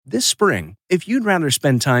This spring, if you'd rather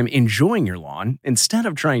spend time enjoying your lawn instead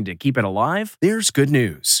of trying to keep it alive, there's good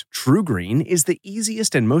news. TruGreen is the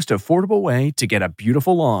easiest and most affordable way to get a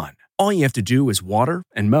beautiful lawn. All you have to do is water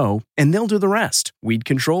and mow, and they'll do the rest. Weed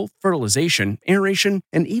control, fertilization, aeration,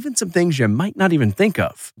 and even some things you might not even think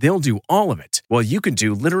of. They'll do all of it, while you can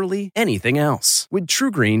do literally anything else. With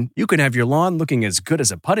TruGreen, you can have your lawn looking as good as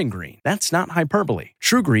a putting green. That's not hyperbole.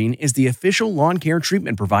 TruGreen is the official lawn care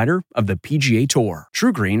treatment provider of the PGA Tour.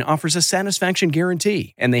 TruGreen offers a satisfaction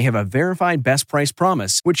guarantee, and they have a verified best price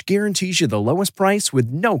promise, which guarantees you the lowest price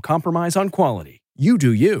with no compromise on quality. You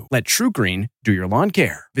do you. Let TruGreen do your lawn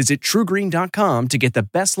care. Visit TruGreen.com to get the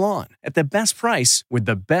best lawn at the best price with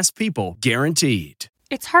the best people guaranteed.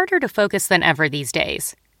 It's harder to focus than ever these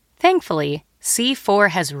days. Thankfully, C4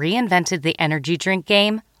 has reinvented the energy drink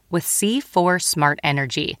game with C4 Smart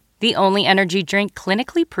Energy, the only energy drink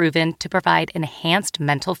clinically proven to provide enhanced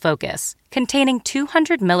mental focus, containing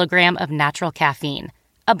 200 milligrams of natural caffeine,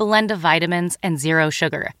 a blend of vitamins, and zero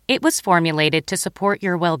sugar. It was formulated to support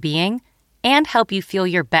your well-being and help you feel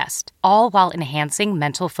your best, all while enhancing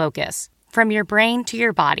mental focus. From your brain to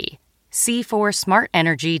your body, C4 Smart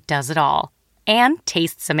Energy does it all. And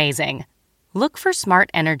tastes amazing. Look for Smart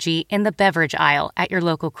Energy in the beverage aisle at your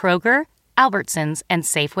local Kroger, Albertsons, and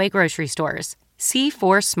Safeway grocery stores.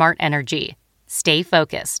 C4 Smart Energy. Stay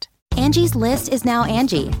focused. Angie's List is now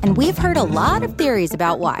Angie, and we've heard a lot of theories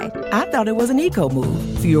about why. I thought it was an eco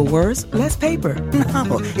move. Fewer words, less paper.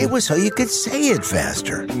 No, it was so you could say it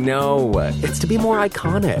faster. No, it's to be more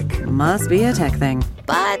iconic. Must be a tech thing.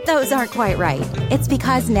 But those aren't quite right. It's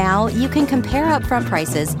because now you can compare upfront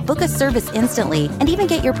prices, book a service instantly, and even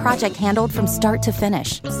get your project handled from start to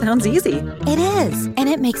finish. Sounds easy. It is, and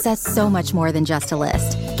it makes us so much more than just a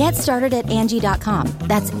list. Get started at Angie.com.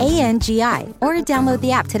 That's ANGI, or download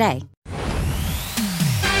the app today.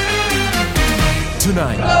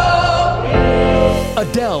 Tonight,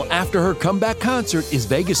 Adele, after her comeback concert, is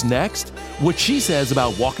Vegas next? What she says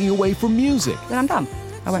about walking away from music. Then I'm done.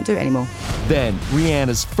 I won't do it anymore. Then,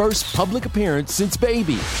 Rihanna's first public appearance since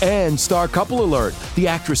Baby. And star couple alert, the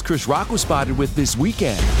actress Chris Rock was spotted with this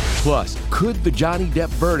weekend. Plus, could the Johnny Depp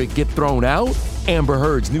verdict get thrown out? Amber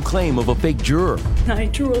Heard's new claim of a fake juror. I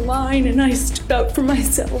drew a line and I stood up for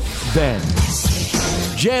myself. Then,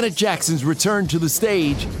 Janet Jackson's return to the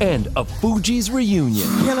stage and a Fugees reunion.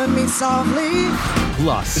 Killing me softly.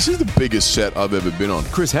 Plus, this is the biggest set I've ever been on.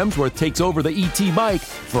 Chris Hemsworth takes over the ET mic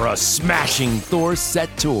for a smashing Thor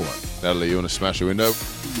set tour. Natalie, you want to smash a window?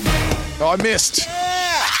 Oh, I missed.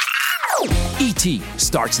 ET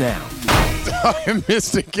starts now. I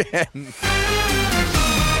missed again.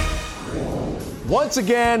 Once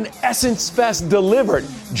again, Essence Fest delivered.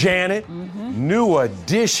 Janet, new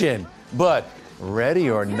edition. But ready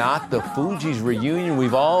or not, the Fugees reunion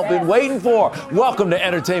we've all been waiting for. Welcome to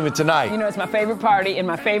Entertainment Tonight. You know, it's my favorite party in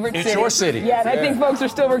my favorite city. It's your city. Yeah, and I think folks are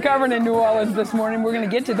still recovering in New Orleans this morning. We're going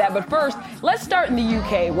to get to that. But first, let's start in the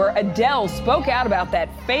UK, where Adele spoke out about that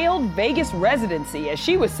failed Vegas residency as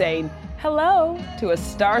she was saying hello to a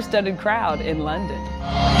star-studded crowd in London.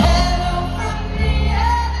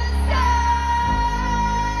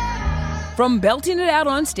 From belting it out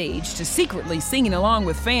on stage to secretly singing along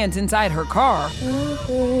with fans inside her car.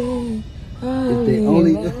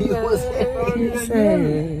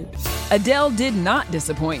 Adele did not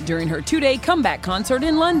disappoint during her 2-day comeback concert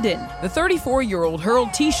in London. The 34-year-old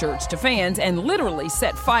hurled T-shirts to fans and literally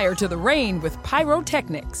set fire to the rain with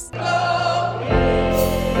pyrotechnics.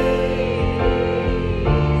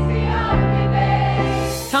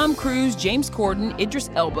 Tom Cruise, James Corden, Idris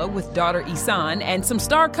Elba with daughter Isan, and some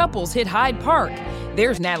star couples hit Hyde Park.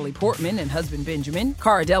 There's Natalie Portman and husband Benjamin,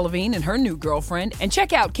 Cara Delevingne and her new girlfriend, and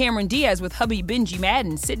check out Cameron Diaz with hubby Benji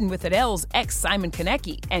Madden sitting with Adele's ex Simon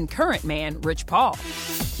Konecki and current man Rich Paul.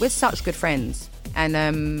 We're such good friends.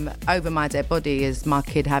 And over my dead body is my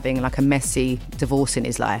kid having like a messy divorce in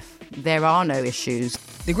his life. There are no issues.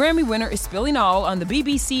 The Grammy winner is spilling all on the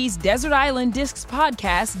BBC's Desert Island Discs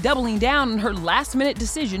podcast, doubling down on her last-minute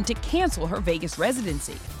decision to cancel her Vegas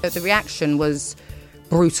residency. The reaction was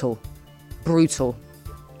brutal.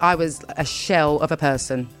 I was a shell of a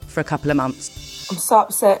person for a couple of months. I'm so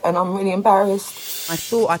upset and I'm really embarrassed. I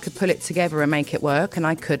thought I could pull it together and make it work, and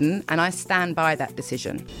I couldn't, and I stand by that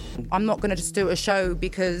decision. I'm not going to just do a show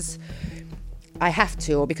because I have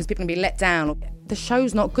to or because people are going to be let down. The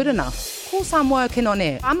show's not good enough. Of course I'm working on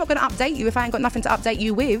it. I'm not going to update you if I ain't got nothing to update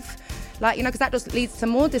you with. Because that just leads to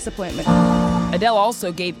more disappointment. Adele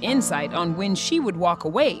also gave insight on when she would walk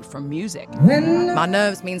away from music. My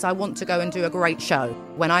nerves means I want to go and do a great show.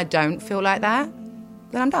 When I don't feel like that,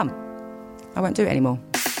 then I'm done. I won't do it anymore.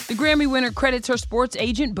 The Grammy winner credits her sports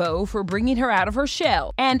agent, Bo, for bringing her out of her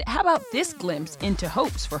shell. And how about this glimpse into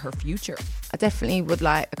hopes for her future? I definitely would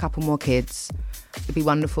like a couple more kids. It'd be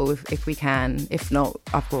wonderful if we can. If not,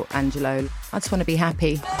 I've got Angelo. I just want to be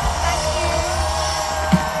happy.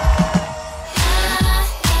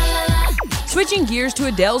 Switching gears to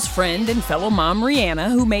Adele's friend and fellow mom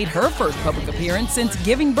Rihanna, who made her first public appearance since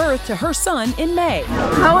giving birth to her son in May.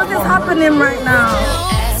 How is this happening right now?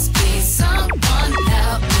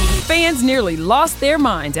 Fans nearly lost their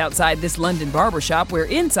minds outside this London barbershop, where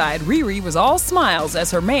inside Riri was all smiles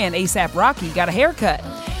as her man A$AP Rocky got a haircut.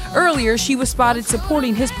 Earlier, she was spotted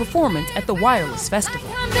supporting his performance at the Wireless Festival.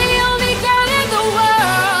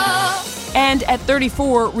 And at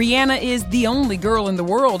 34, Rihanna is the only girl in the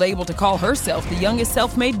world able to call herself the youngest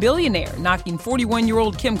self-made billionaire, knocking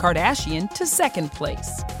 41-year-old Kim Kardashian to second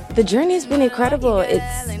place. The journey has been incredible.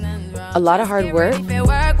 It's a lot of hard work.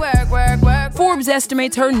 Forbes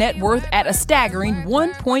estimates her net worth at a staggering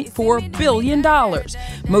 $1.4 billion.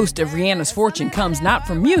 Most of Rihanna's fortune comes not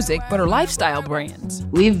from music, but her lifestyle brands.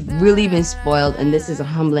 We've really been spoiled, and this is a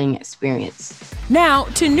humbling experience. Now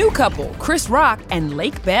to new couple, Chris Rock and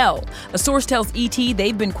Lake Bell. A source tells ET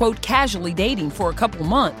they've been, quote, casually dating for a couple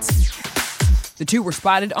months. The two were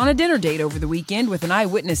spotted on a dinner date over the weekend, with an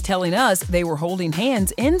eyewitness telling us they were holding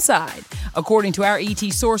hands inside. According to our ET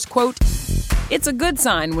source, quote, it's a good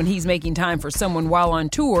sign when he's making time for someone while on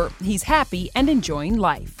tour. He's happy and enjoying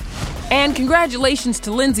life. And congratulations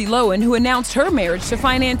to Lindsay Lohan, who announced her marriage to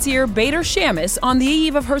financier Bader Shammas on the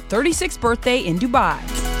eve of her 36th birthday in Dubai.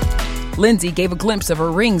 Lindsay gave a glimpse of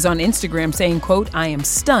her rings on Instagram saying, quote, I am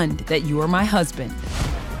stunned that you are my husband.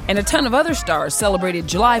 And a ton of other stars celebrated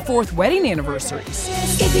July 4th wedding anniversaries.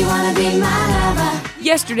 If you wanna be my lover.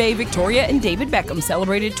 Yesterday, Victoria and David Beckham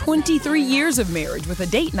celebrated 23 years of marriage with a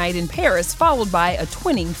date night in Paris, followed by a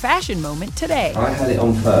twinning fashion moment today. I had it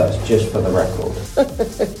on first, just for the record.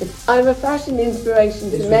 I'm a fashion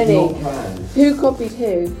inspiration to many. Who copied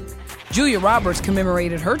who? Julia Roberts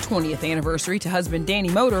commemorated her 20th anniversary to husband Danny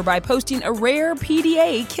Moder by posting a rare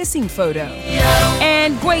PDA kissing photo.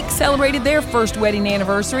 And Gwake celebrated their first wedding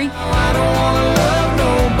anniversary.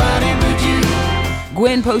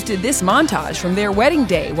 Gwen posted this montage from their wedding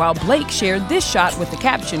day, while Blake shared this shot with the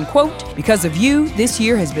caption, quote, because of you, this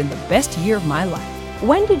year has been the best year of my life.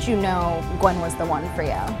 When did you know Gwen was the one for you?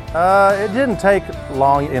 It didn't take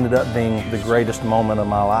long. It ended up being the greatest moment of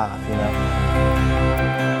my life, you know.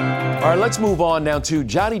 All right, let's move on now to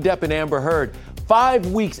Johnny Depp and Amber Heard. 5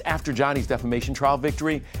 weeks after Johnny's defamation trial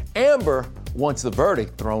victory, Amber wants the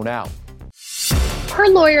verdict thrown out. Her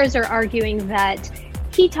lawyers are arguing that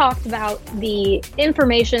he talked about the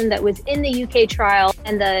information that was in the UK trial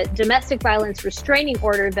and the domestic violence restraining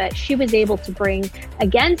order that she was able to bring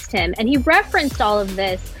against him. And he referenced all of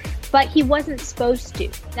this, but he wasn't supposed to.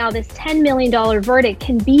 Now, this $10 million verdict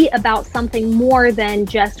can be about something more than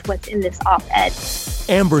just what's in this op-ed.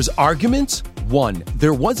 Amber's arguments? 1,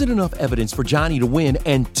 there wasn't enough evidence for Johnny to win,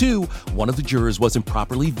 and 2, one of the jurors wasn't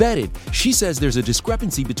properly vetted. She says there's a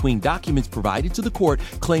discrepancy between documents provided to the court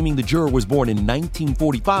claiming the juror was born in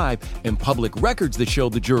 1945 and public records that show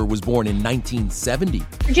the juror was born in 1970.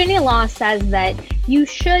 Virginia law says that you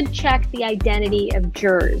should check the identity of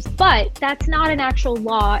jurors, but that's not an actual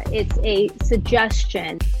law, it's a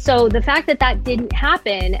suggestion. So the fact that that didn't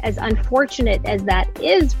happen, as unfortunate as that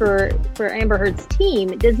is for Amber Heard's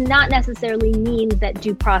team, does not necessarily mean that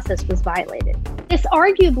due process was violated. This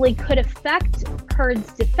arguably could affect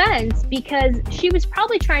Heard's defense because she was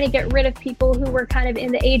probably trying to get rid of people who were kind of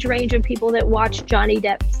in the age range of people that watched Johnny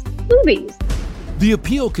Depp's movies. The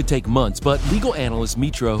appeal could take months, but legal analyst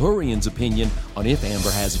Mitra Hurian's opinion on if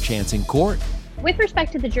Amber has a chance in court. With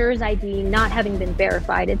respect to the juror's ID not having been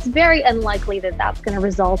verified, it's very unlikely that that's going to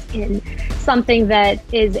result in something that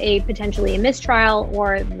is potentially a mistrial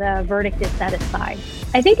or the verdict is set aside.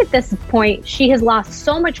 I think at this point, she has lost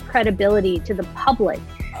so much credibility to the public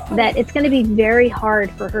that it's going to be very hard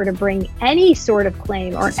for her to bring any sort of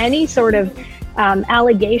claim or any sort of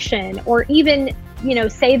allegation or even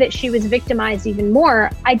say that she was victimized even more.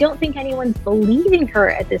 I don't think anyone's believing her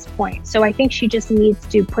at this point. So I think she just needs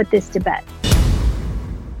to put this to bed.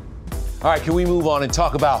 All right, can we move on and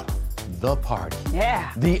talk about the party?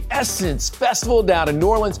 Yeah. The Essence Festival down in New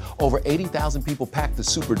Orleans. Over 80,000 people packed the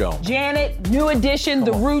Superdome. Janet, New Edition,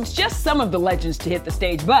 The Roots, just some of the legends to hit the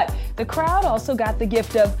stage. But the crowd also got the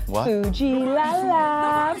gift of Fuji La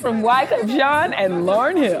La from Wyclef Jean and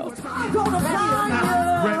Lauryn Hill.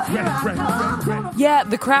 Yeah,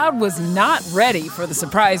 the crowd was not ready for the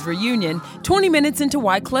surprise reunion. 20 minutes into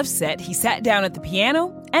Wyclef's set, he sat down at the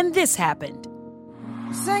piano and this happened.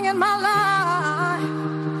 Singing my life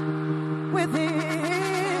with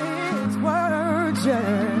him.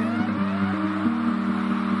 virgin,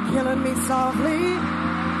 killing me softly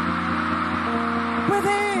with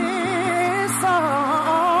his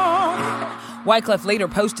song. Wyclef later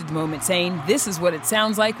posted the moment saying, "This is what it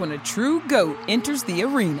sounds like when a true GOAT enters the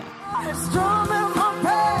arena."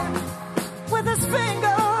 With his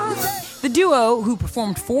fingers. The duo, who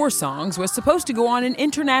performed 4 songs, was supposed to go on an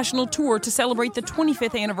international tour to celebrate the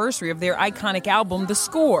 25th anniversary of their iconic album, The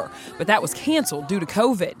Score, but that was canceled due to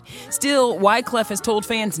COVID. Still, Wyclef has told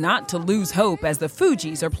fans not to lose hope as the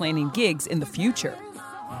Fugees are planning gigs in the future.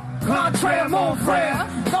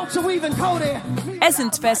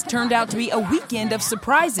 Essence Fest turned out to be a weekend of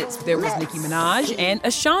surprises. There was Nicki Minaj and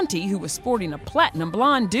Ashanti, who was sporting a platinum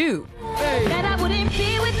blonde do.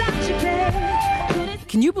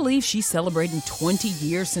 Can you believe she's celebrating 20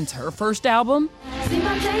 years since her first album?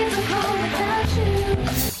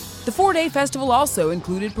 The 4-day festival also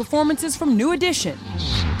included performances from New Edition,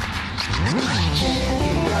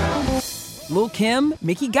 Lil' Kim,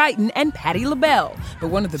 Mickey Guyton, and Patti LaBelle. But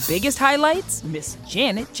one of the biggest highlights, Miss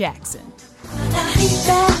Janet Jackson.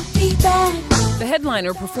 The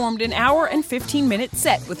headliner performed an hour and 15-minute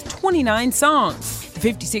set with 29 songs. The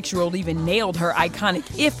 56-year-old even nailed her iconic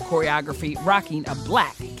If choreography, rocking a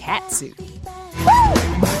black catsuit.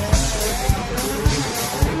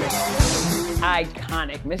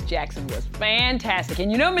 Iconic. Miss Jackson was fantastic.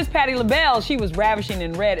 And you know Miss Patti LaBelle, she was ravishing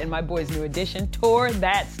in red, and my boys' New Edition tore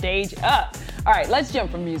that stage up. All right, let's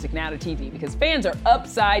jump from music now to TV because fans are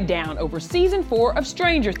upside down over season 4 of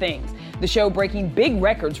Stranger Things, the show breaking big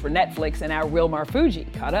records for Netflix, and our Wilmar Fuji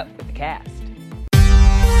caught up with the cast.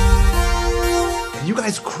 You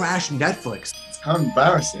guys crashed Netflix. It's kind of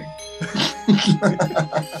embarrassing.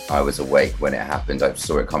 I was awake when it happened. I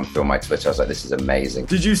saw it come through on my Twitter. I was like, this is amazing.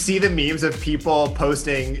 Did you see the memes of people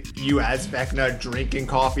posting you as Vecna drinking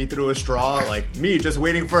coffee through a straw? Like me, just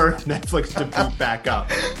waiting for Netflix to boot back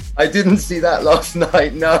up. I didn't see that last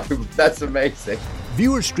night. No, that's amazing.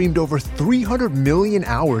 Viewers streamed over 300 million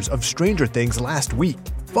hours of Stranger Things last week.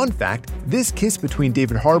 Fun fact, this kiss between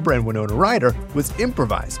David Harbour and Winona Ryder was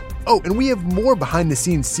improvised. Oh, and we have more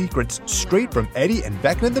behind-the-scenes secrets straight from Eddie and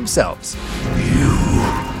Vecna themselves. You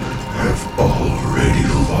have already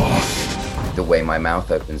lost. The way my mouth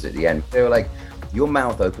opens at the end, they were like, your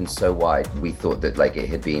mouth opens so wide, we thought that like it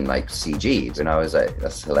had been like CG'd. And I was like,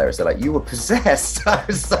 that's hilarious. They're like, you were possessed. I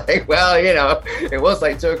was like, well, you know, it was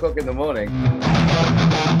like 2 o'clock in the morning.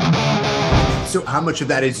 So how much of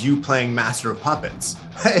that is you playing Master of Puppets?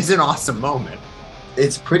 It's an awesome moment.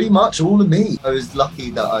 It's pretty much all of me. I was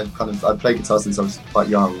lucky that I played guitar since I was quite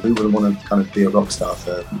young. Who would want to kind of be a rock star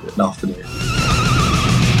for an afternoon?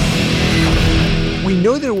 We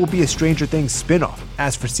know there will be a Stranger Things spin-off.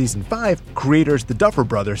 As for season 5, creators the Duffer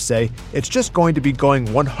Brothers say it's just going to be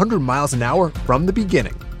going 100 miles an hour from the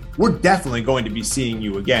beginning. We're definitely going to be seeing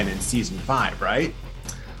you again in season 5, right?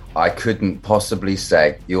 I couldn't possibly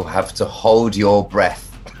say. You'll have to hold your breath.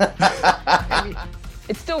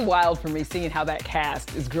 It's still wild for me seeing how that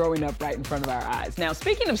cast is growing up right in front of our eyes. Now,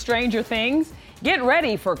 speaking of Stranger Things, get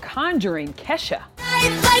ready for Conjuring Kesha.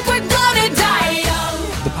 Like we're gonna die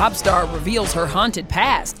young. The pop star reveals her haunted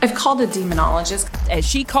past. I've called a demonologist. As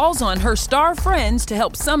she calls on her star friends to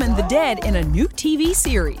help summon the dead in a new TV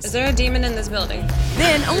series. Is there a demon in this building?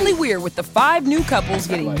 Then only we're with the 5 new couples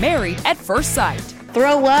getting married at first sight.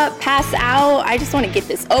 Throw up, pass out. I just want to get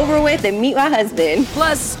this over with and meet my husband.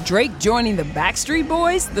 Plus, Drake joining the Backstreet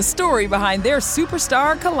Boys, the story behind their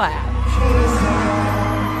superstar collab.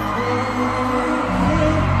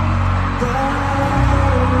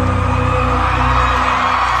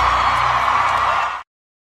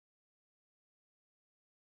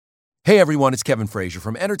 Hey everyone, it's Kevin Frazier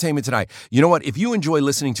from Entertainment Tonight. You know what? If you enjoy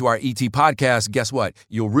listening to our ET podcast, guess what?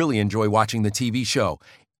 You'll really enjoy watching the TV show.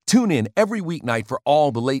 Tune in every weeknight for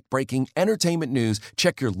all the late-breaking entertainment news.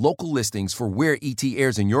 Check your local listings for where ET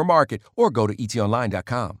airs in your market or go to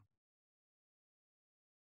etonline.com.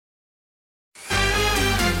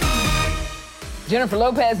 Jennifer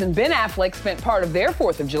Lopez and Ben Affleck spent part of their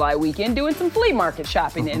 4th of July weekend doing some flea market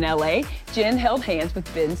shopping in L.A. Jen held hands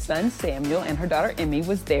with Ben's son Samuel, and her daughter Emmy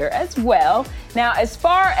was there as well. Now, as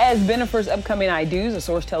far as Bennifer's upcoming I-dos, a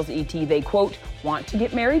source tells ET they, quote, want to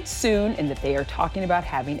get married soon and that they are talking about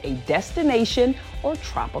having a destination or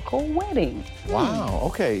tropical wedding. Wow,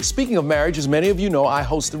 okay. Speaking of marriage, as many of you know, I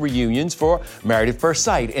host the reunions for Married at First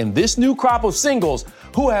Sight. And this new crop of singles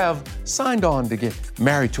who have signed on to get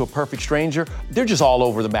married to a perfect stranger, they're just all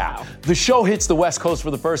over the map. Wow. The show hits the West Coast for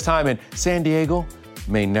the first time, and San Diego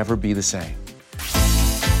may never be the same.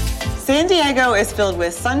 San Diego is filled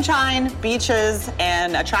with sunshine, beaches,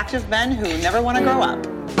 and attractive men who never want to grow up.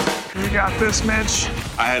 got this, Mitch.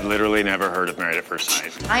 I had literally never heard of Married at First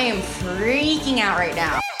Sight. I am freaking out right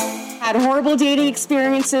now. Had horrible dating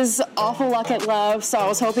experiences, awful luck at love, so I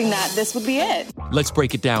was hoping that this would be it. Let's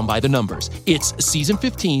break it down by the numbers. It's season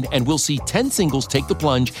 15, and we'll see 10 singles take the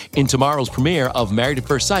plunge in tomorrow's premiere of Married at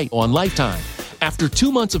First Sight on Lifetime. After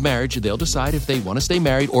 2 months of marriage, they'll decide if they want to stay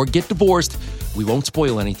married or get divorced. We won't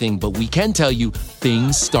spoil anything, but we can tell you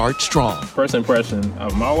things start strong. First impression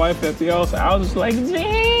of my wife at the altar, I was just like,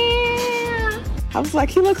 damn. I was like,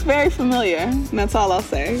 he looks very familiar, and that's all I'll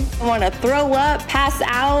say. I want to throw up, pass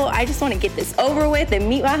out. I just want to get this over with and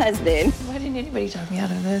meet my husband. Why didn't anybody talk me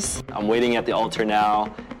out of this? I'm waiting at the altar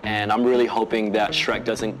now, and I'm really hoping that Shrek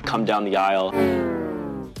doesn't come down the aisle.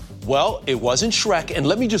 Well, it wasn't Shrek, and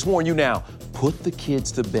let me just warn you now, put the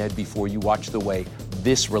kids to bed before you watch the way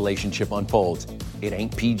this relationship unfolds. It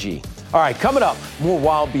ain't PG. All right, coming up, more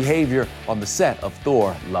wild behavior on the set of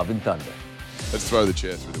Thor: Love and Thunder. Let's throw the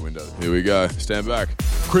chair through the window. Here we go. Stand back.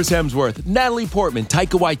 Chris Hemsworth, Natalie Portman,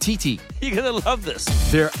 Taika Waititi. You're gonna love this.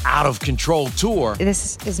 Their out-of-control tour.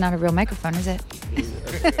 This is not a real microphone, is it?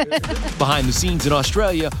 Behind the scenes in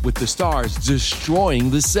Australia with the stars destroying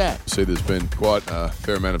the set. See, there's been quite a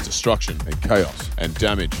fair amount of destruction and chaos and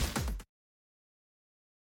damage.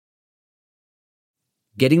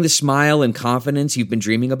 Getting the smile and confidence you've been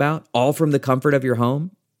dreaming about, all from the comfort of your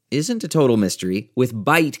home, isn't a total mystery with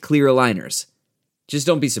Byte clear aligners. Just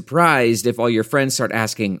don't be surprised if all your friends start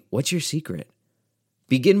asking, what's your secret?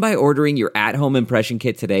 Begin by ordering your at-home impression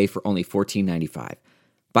kit today for only $14.95.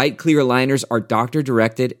 Byte clear aligners are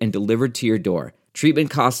doctor-directed and delivered to your door. Treatment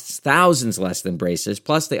costs thousands less than braces,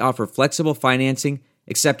 plus they offer flexible financing,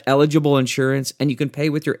 accept eligible insurance, and you can pay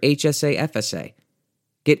with your HSA FSA.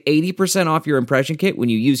 Get 80% off your impression kit when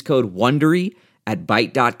you use code WONDERY at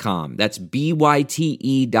Byte.com. That's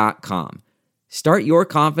BYTE.com. Start your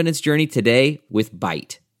confidence journey today with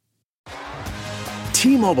Byte.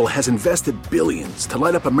 T-Mobile has invested billions to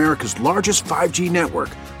light up America's largest 5G network,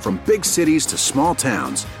 from big cities to small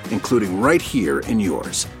towns, including right here in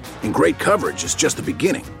yours. And great coverage is just the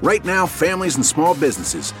beginning. Right now, families and small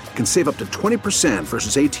businesses can save up to 20%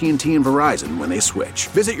 versus AT&T and Verizon when they switch.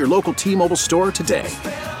 Visit your local T-Mobile store today.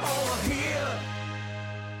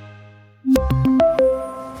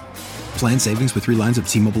 Plan savings with 3 lines of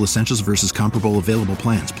T-Mobile Essentials versus comparable available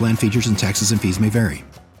plans. Plan features and taxes and fees may vary.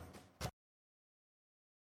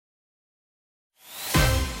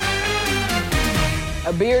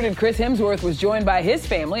 A bearded Chris Hemsworth was joined by his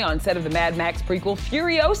family on set of the Mad Max prequel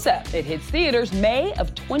Furiosa. It hits theaters May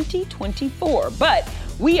of 2024. But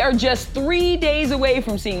we are just 3 days away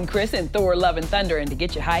from seeing Chris in Thor: Love and Thunder. And to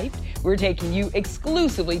get you hyped, we're taking you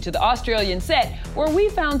exclusively to the Australian set where we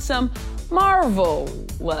found some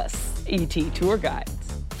marvelous E.T. tour guides.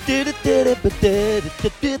 Entertainment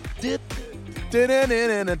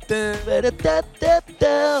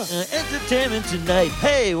tonight.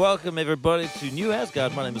 Hey, welcome everybody to New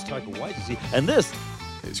Asgard. My name is Taika Waititi, and this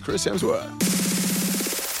is Chris Hemsworth.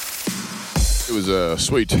 It was a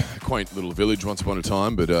sweet, quaint little village once upon a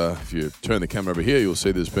time, but if you turn the camera over here, you'll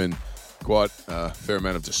see there's been quite a fair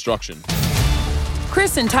amount of destruction.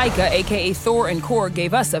 Chris and Taika, a.k.a. Thor and Korg,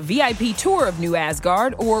 gave us a VIP tour of New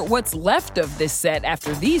Asgard, or what's left of this set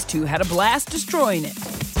after these two had a blast destroying it.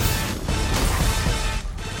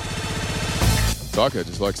 Taika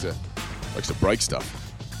just likes to break stuff.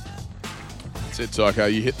 That's it, Taika,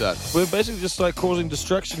 you hit that. We're basically just like causing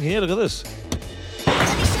destruction here. Look at this.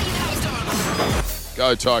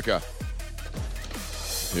 Go, Taika.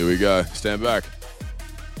 Here we go. Stand back.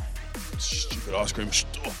 Stupid ice cream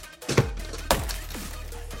store.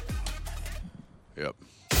 Yep.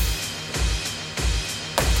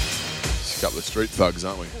 Just a couple of street thugs,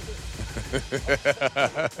 aren't we?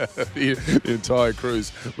 the entire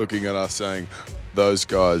crew's looking at us saying, those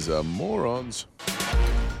guys are morons.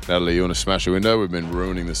 Natalie, you want to smash a window? We've been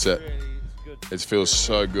ruining the set. It feels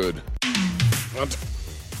so good. Oh,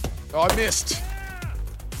 I missed.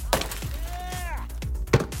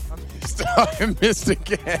 I missed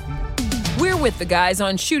again. We're with the guys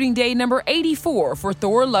on shooting day number 84 for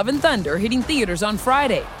Thor: Love and Thunder, hitting theaters on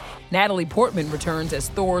Friday. Natalie Portman returns as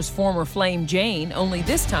Thor's former flame Jane, only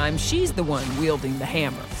this time she's the one wielding the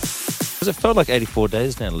hammer. Has it felt like 84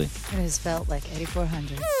 days, Natalie? It has felt like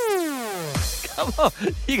 8,400. Come on,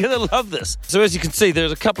 you're going to love this. So as you can see,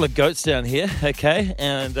 there's a couple of goats down here, okay?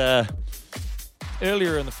 And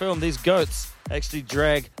earlier in the film, these goats actually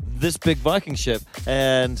drag this big Viking ship,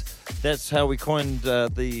 and that's how we coined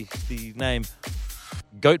the name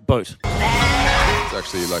Goat Boat. It's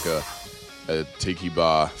actually like a tiki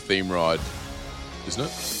bar theme ride, isn't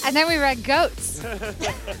it? And then we ride goats.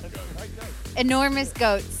 Enormous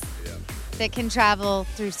goats that can travel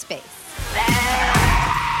through space.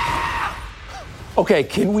 Okay,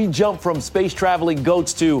 can we jump from space traveling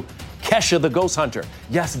goats to Kesha the ghost hunter?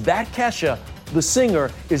 Yes, that Kesha, the singer,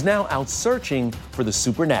 is now out searching for the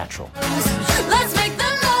supernatural. Let's make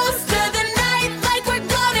the most of the night like we're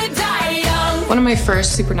gonna die young. One of my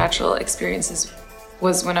first supernatural experiences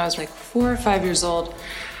was when I was like 4 or 5 years old,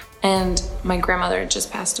 and my grandmother had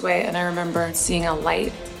just passed away, and I remember seeing a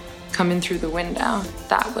light come in through the window.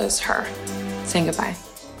 That was her saying goodbye.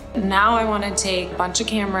 Now I want to take a bunch of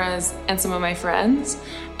cameras and some of my friends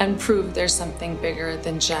and prove there's something bigger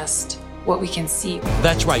than just what we can see.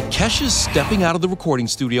 That's right, Kesha's stepping out of the recording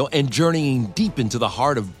studio and journeying deep into the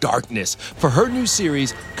heart of darkness for her new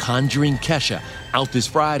series, Conjuring Kesha, out this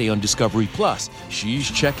Friday on Discovery Plus.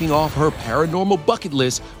 She's checking off her paranormal bucket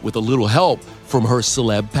list with a little help from her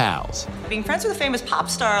celeb pals. Being friends with a famous pop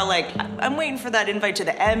star, like, I'm waiting for that invite to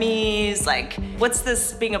the Emmys. Like, what's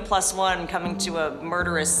this being a +1 coming to a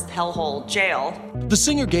murderous hellhole jail? The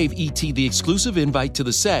singer gave E.T. the exclusive invite to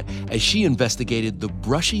the set as she investigated the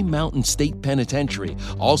Brushy Mountain State Penitentiary,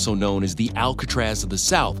 also known as the Alcatraz of the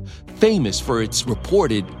South, famous for its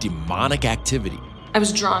reported demonic activity. I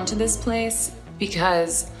was drawn to this place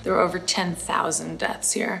because there were over 10,000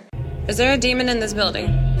 deaths here. Is there a demon in this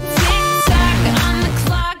building?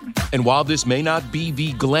 And while this may not be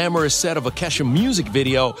the glamorous set of a Kesha music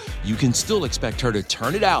video, you can still expect her to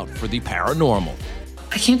turn it out for the paranormal.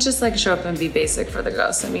 I can't just like show up and be basic for the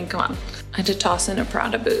ghosts. I mean, come on. I had to toss in a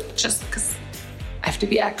Prada boot just because I have to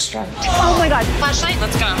be extra. Oh my God, flashlight,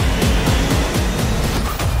 let's go.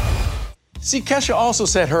 See, Kesha also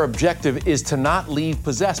said her objective is to not leave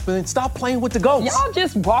possessed, but then stop playing with the ghosts. Y'all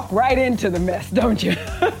just walk right into the mess, don't you?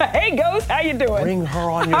 Hey, ghost, how you doing? Bring her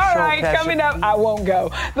on your All show, right, Kesha. coming up, I won't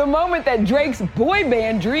go. The moment that Drake's boy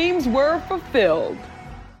band dreams were fulfilled.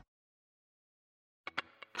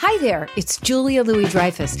 Hi there, it's Julia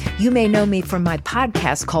Louis-Dreyfus. You may know me from my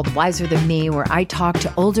podcast called Wiser Than Me, where I talk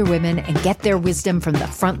to older women and get their wisdom from the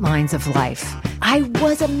front lines of life. I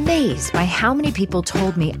was amazed by how many people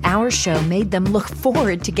told me our show made them look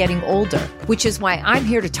forward to getting older, which is why I'm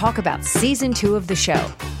here to talk about season 2 of the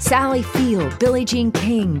show. Sally Field, Billie Jean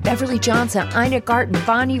King, Beverly Johnson, Ina Garten,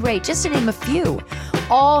 Bonnie Raitt, just to name a few.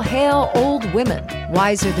 All hail old women.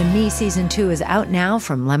 Wiser Than Me season 2 is out now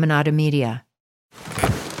from Lemonada Media.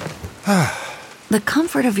 The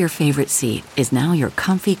comfort of your favorite seat is now your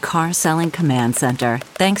comfy car selling command center,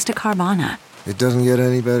 thanks to Carvana. It doesn't get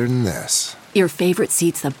any better than this. Your favorite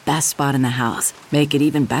seat's the best spot in the house. Make it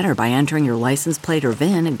even better by entering your license plate or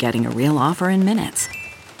VIN and getting a real offer in minutes.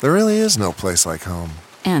 There really is no place like home.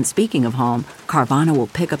 And speaking of home, Carvana will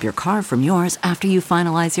pick up your car from yours after you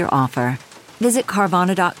finalize your offer. Visit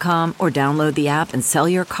Carvana.com or download the app and sell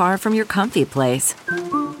your car from your comfy place.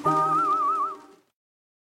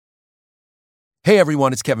 Hey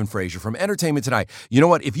everyone, it's Kevin Frazier from Entertainment Tonight. You know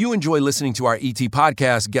what? If you enjoy listening to our ET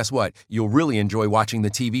podcast, guess what? You'll really enjoy watching the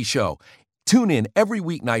TV show. Tune in every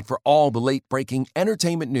weeknight for all the late-breaking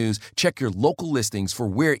entertainment news. Check your local listings for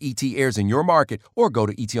where ET airs in your market or go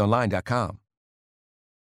to etonline.com.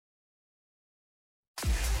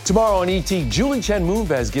 Tomorrow on ET, Julie Chen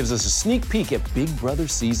Moonves gives us a sneak peek at Big Brother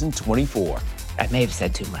Season 24. I may have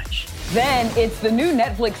said too much. Then it's the new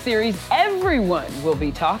Netflix series everyone will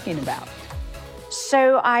be talking about.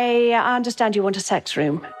 So I understand you want a sex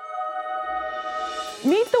room.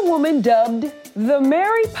 Meet the woman dubbed the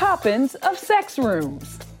Mary Poppins of sex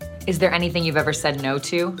rooms. Is there anything you've ever said no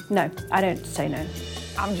to? No, I don't say no.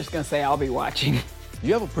 I'm just gonna say I'll be watching.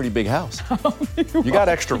 You have a pretty big house. You got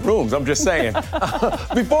extra rooms, I'm just saying.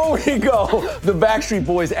 Before we go, the Backstreet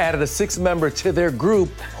Boys added a 6th member to their group.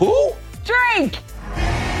 Who? Drake!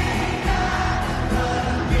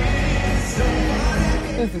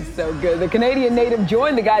 This is so good. The Canadian native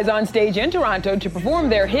joined the guys on stage in Toronto to perform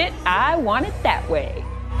their hit, I Want It That Way.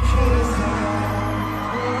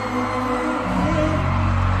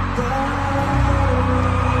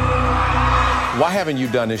 Why haven't you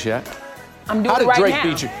done this yet? I'm doing it right Drake now.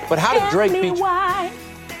 beat you? But how did Drake beat you? Why?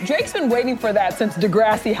 Drake's been waiting for that since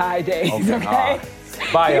Degrassi High days, okay?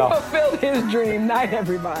 Bye, y'all. He fulfilled his dream. Night,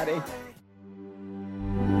 everybody.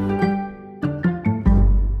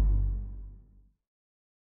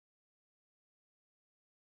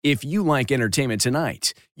 If you like Entertainment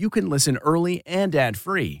Tonight, you can listen early and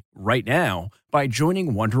ad-free right now by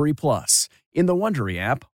joining Wondery Plus in the Wondery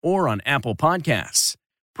app or on Apple Podcasts.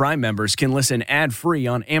 Prime members can listen ad-free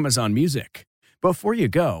on Amazon Music. Before you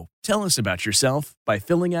go, tell us about yourself by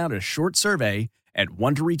filling out a short survey at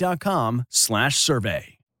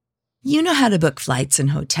Wondery.com/survey. You know how to book flights and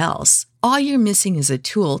hotels. All you're missing is a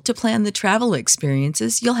tool to plan the travel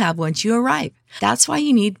experiences you'll have once you arrive. That's why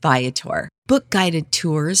you need Viator. Book guided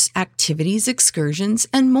tours, activities, excursions,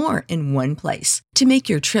 and more in one place to make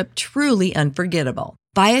your trip truly unforgettable.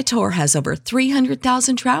 Viator has over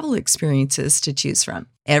 300,000 travel experiences to choose from.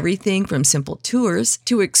 Everything from simple tours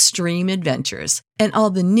to extreme adventures and all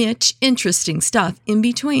the niche, interesting stuff in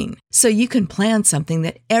between. So you can plan something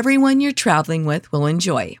that everyone you're traveling with will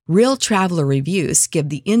enjoy. Real traveler reviews give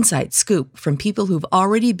the inside scoop from people who've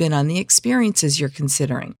already been on the experiences you're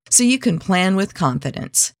considering. So you can plan with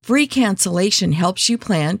confidence. Free cancellation helps you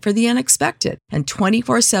plan for the unexpected. And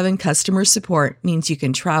 24/7 customer support means you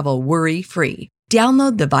can travel worry-free.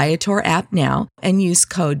 Download the Viator app now and use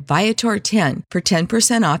code Viator10 for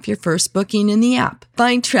 10% off your first booking in the app.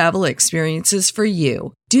 Find travel experiences for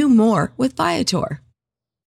you. Do more with Viator.